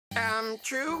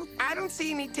True. I don't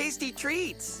see any tasty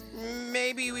treats.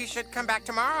 Maybe we should come back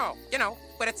tomorrow, you know,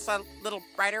 when it's a little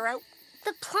brighter out.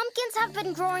 The pumpkins have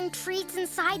been growing treats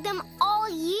inside them all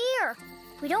year.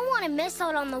 We don't want to miss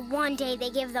out on the one day they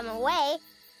give them away.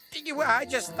 Well, I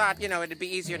just thought, you know, it'd be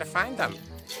easier to find them.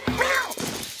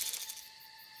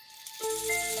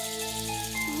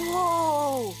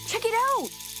 Whoa! Check it out!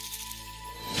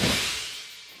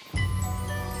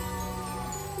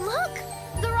 Look!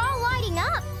 They're all lighting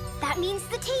up. That means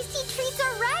the tasty treats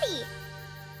are ready.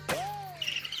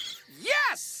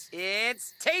 Yes!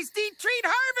 It's tasty treat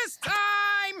harvest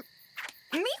time!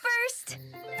 Me first.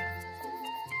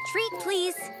 Treat,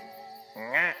 please.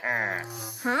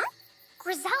 Huh?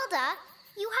 Griselda,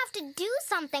 you have to do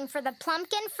something for the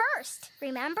plumpkin first,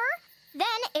 remember? Then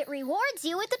it rewards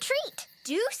you with a treat.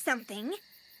 Do something?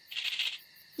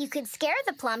 You could scare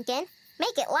the plumpkin,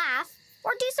 make it laugh,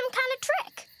 or do some kind of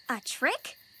trick. A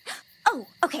trick? Oh,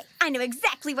 okay, I know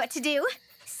exactly what to do.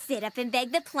 Sit up and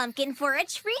beg the plumpkin for a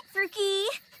treat, Fruki.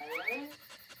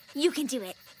 You can do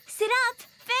it. Sit up,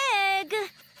 beg.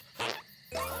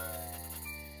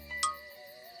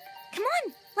 Come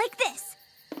on, like this.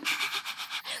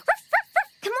 Ruff, ruff, ruff.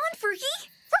 Come on, Fruki.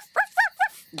 Ruff, ruff, ruff,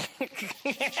 ruff.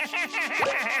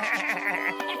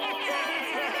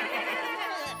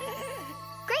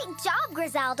 Great job,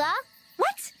 Griselda.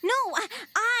 What? No,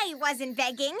 I wasn't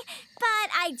begging,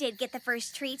 but I did get the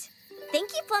first treat.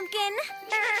 Thank you, Plumpkin.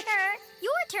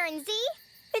 Your turn, Z.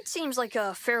 It seems like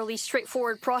a fairly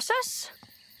straightforward process.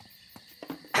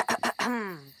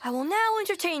 I will now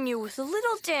entertain you with a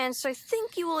little dance I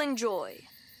think you will enjoy.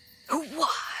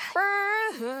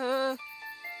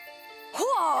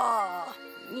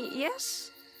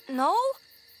 Yes? No?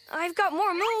 I've got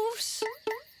more moves.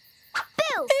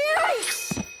 Boo!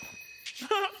 Yikes!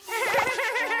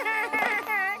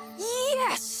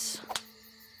 Yes!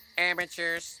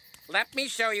 Amateurs, let me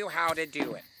show you how to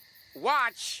do it.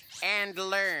 Watch and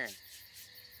learn.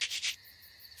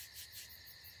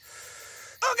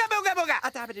 Ooga booga booga.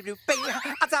 Atabidi bing.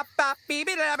 Atapa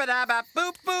bibi da ba da ba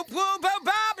boop boop woo bo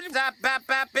ba da ba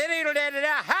ba bidi da da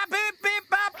da ha beep beep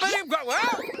ba bidi go.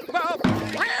 Whoa!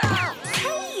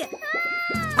 Hey!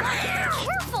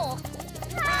 Careful!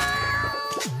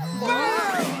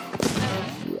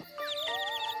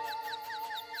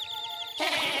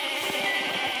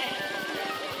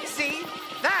 See?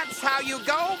 That's how you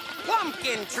go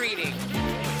pumpkin treating.